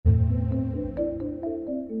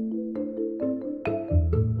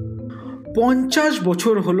50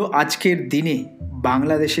 বছর হলো আজকের দিনে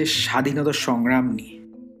বাংলাদেশের স্বাধীনতা সংগ্রাম নিয়ে।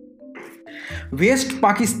 ওয়েস্ট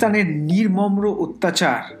পাকিস্তানের নির্মম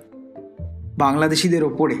অত্যাচার বাংলাদেশিদের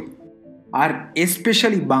ওপরে, আর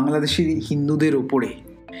স্পেশালি বাংলাদেশি হিন্দুদের ওপরে,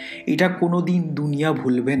 এটা কোনোদিন দুনিয়া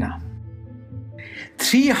ভুলবে না।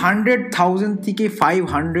 300,000 থেকে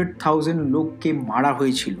 500,000 লোককে মারা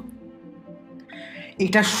হয়েছিল।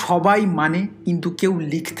 এটা সবাই মানে, কিন্তু কেউ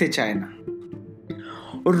লিখতে চায় না।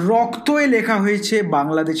 রক্তয়ে লেখা হয়েছে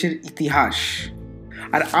বাংলাদেশের ইতিহাস।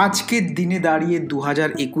 আর আজকের দিনে দাঁড়িয়ে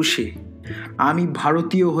 2021-এ আমি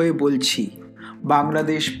ভারতীয় হয়ে বলছি,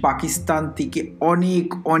 বাংলাদেশ পাকিস্তান থেকে অনেক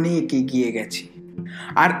অনেক এগিয়ে গেছে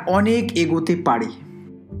আর অনেক এগোতে পারে।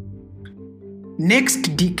 নেক্সট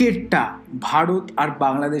ডিকেডটা ভারত আর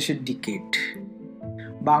বাংলাদেশের ডিকেড।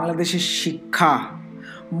 বাংলাদেশের শিক্ষা,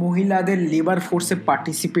 মহিলাদের লেবার ফোর্সে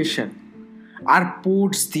পার্টিসিপেশন আর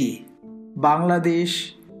পোর্টস দিয়ে বাংলাদেশ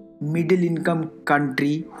মিডল ইনকাম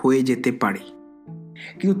কান্ট্রি হয়ে যেতে পারে।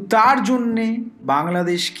 কিন্তু তার জন্যে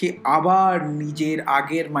বাংলাদেশকে আবার নিজের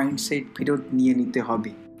আগের মাইন্ডসেট ফেরত নিয়ে নিতে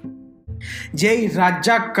হবে। যেই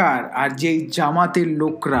রাজ্জাকার আর যেই জামাতের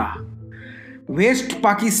লোকরা ওয়েস্ট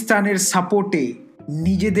পাকিস্তানের সাপোর্টে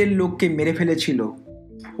নিজেদের লোককে মেরে ফেলেছিল,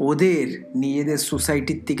 ওদের নিজেদের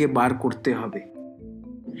সোসাইটির থেকে বার করতে হবে।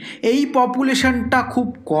 এই পপুলেশনটা খুব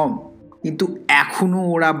কম, কিন্তু এখনো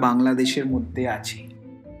ওরা বাংলাদেশের মধ্যে আছে।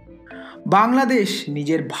 বাংলাদেশ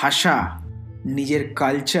নিজের ভাষা, নিজের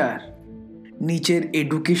কালচার, নিজের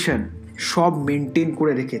এডুকেশন সব মেনটেন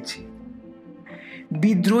করে রেখেছে।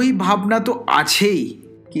 বিদ্রোহী ভাবনা তো আছেই,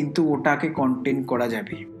 কিন্তু ওটাকে কন্টেন করা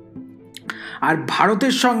যাবে। আর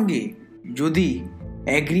ভারতের সঙ্গে যদি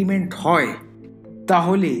এগ্রিমেন্ট হয়,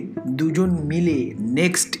 তাহলে দুজন মিলে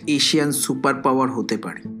নেক্সট এশিয়ান সুপার পাওয়ার হতে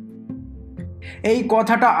পারে। এই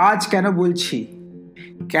কথাটা আজ কেন বলছি?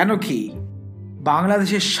 কেন কি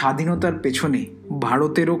বাংলাদেশের স্বাধীনতার পেছনে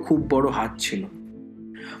ভারতেরও খুব বড় হাত ছিল।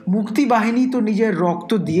 মুক্তিবাহিনী তো নিজের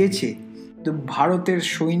রক্ত দিয়েছে, তো ভারতের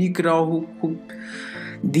সৈনিকরাও খুব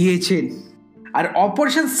দিয়েছেন। আর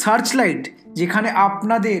অপারেশন সার্চলাইট, যেখানে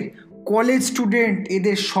আপনাদের কলেজ স্টুডেন্ট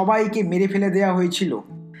এদের সবাইকে মেরে ফেলে দেওয়া হয়েছিল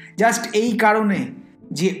জাস্ট এই কারণে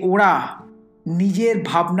যে ওরা নিজের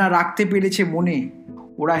ভাবনা রাখতে পেরেছে মনে,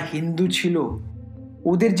 ওরা হিন্দু ছিল।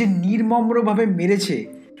 ওদের যে নির্মমভাবে মেরেছে,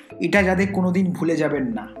 এটা যাদের কোনোদিন ভুলে যাবেন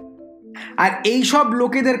না। আর এই সব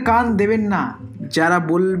লোকেদের কান দেবেন না যারা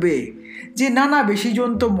বলবে যে না না বেশিজন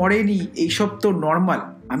তো মরেনি, এইসব তো নর্মাল।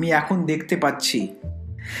 আমি এখন দেখতে পাচ্ছি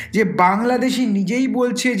যে বাংলাদেশি নিজেই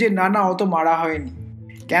বলছে যে না না অত মারা হয়নি।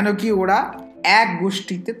 কেন কি ওরা এক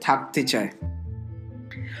গোষ্ঠীতে থাকতে চায়।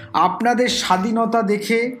 আপনাদের স্বাধীনতা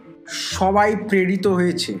দেখে সবাই প্রেরিত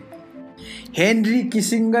হয়েছে। হেনরি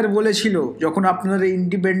কিসিঙ্গার বলেছিল যখন আপনাদের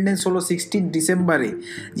ইন্ডিপেন্ডেন্স হলো 16 ডিসেম্বরে,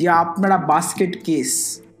 যে আপনারা বাস্কেট কেস।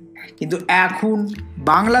 কিন্তু এখন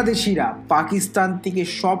বাংলাদেশিরা পাকিস্তান থেকে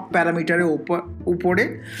সব প্যারামিটারে উপরে,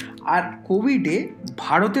 আর কোভিডে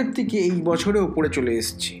ভারতের থেকে এই বছরে উপরে চলে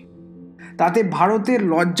এসেছে। তাতে ভারতের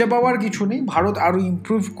লজ্জা পাওয়ার কিছু নেই, ভারত আরও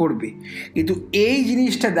ইমপ্রুভ করবে। কিন্তু এই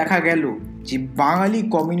জিনিসটা দেখা গেল যে বাঙালি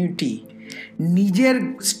কমিউনিটি নিজের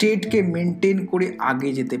স্টেটকে মেনটেন করে আগে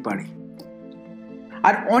যেতে পারে।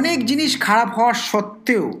 আর অনেক জিনিস খারাপ হওয়ার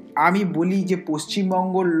সত্ত্বেও আমি বলি যে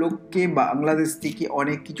পশ্চিমবঙ্গের লোককে বাংলাদেশ থেকে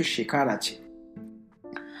অনেক কিছু শেখার আছে।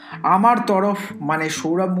 আমার তরফ মানে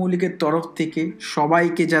সৌরভ মৌলিকের তরফ থেকে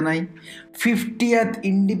সবাইকে জানাই 50th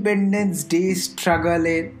ইন্ডিপেন্ডেন্স ডে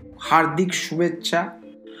স্ট্রাগলের হার্দিক শুভেচ্ছা।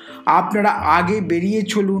 আপনারা আগে বেরিয়ে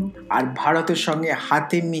চলুন আর ভারতের সঙ্গে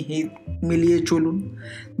হাতে মিলিয়ে চলুন।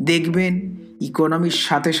 দেখবেন ইকোনমির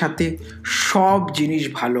সাথে সাথে সব জিনিস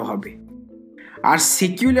ভালো হবে। আর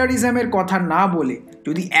সেকুলারিজমের কথা না বলে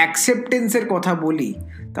যদি অ্যাকসেপ্টেন্সের কথা বলি,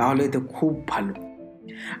 তাহলে তো খুব ভালো।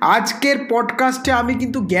 আজকের পডকাস্টে আমি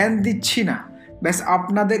কিন্তু জ্ঞান দিচ্ছি না, ব্যাস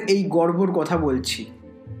আপনাদের এই গর্বর কথা বলছি।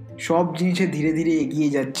 সব জিনিসে ধীরে ধীরে এগিয়ে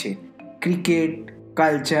যাচ্ছে। ক্রিকেট,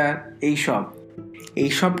 কালচার,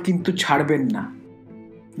 এইসব কিন্তু ছাড়বেন না।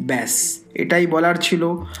 ব্যাস এটাই বলার ছিল।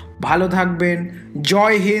 ভালো থাকবেন।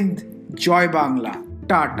 জয় হিন্দ, জয় বাংলা,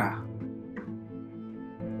 টাটা।